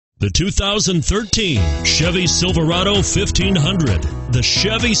The 2013 Chevy Silverado 1500. The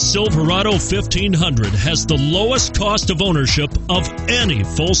Chevy Silverado 1500 has the lowest cost of ownership of any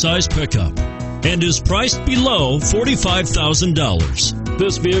full-size pickup and is priced below $45,000.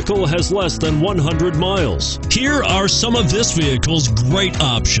 This vehicle has less than 100 miles. Here are some of this vehicle's great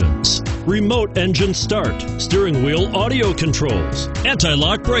options: remote engine start, steering wheel audio controls,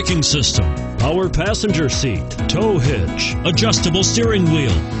 anti-lock braking system, power passenger seat, tow hitch, adjustable steering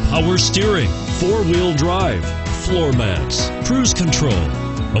wheel, power steering, four-wheel drive, floor mats, cruise control.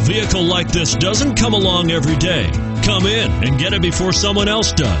 A vehicle like this doesn't come along every day. Come in and get it before someone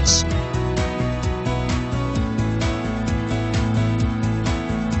else does.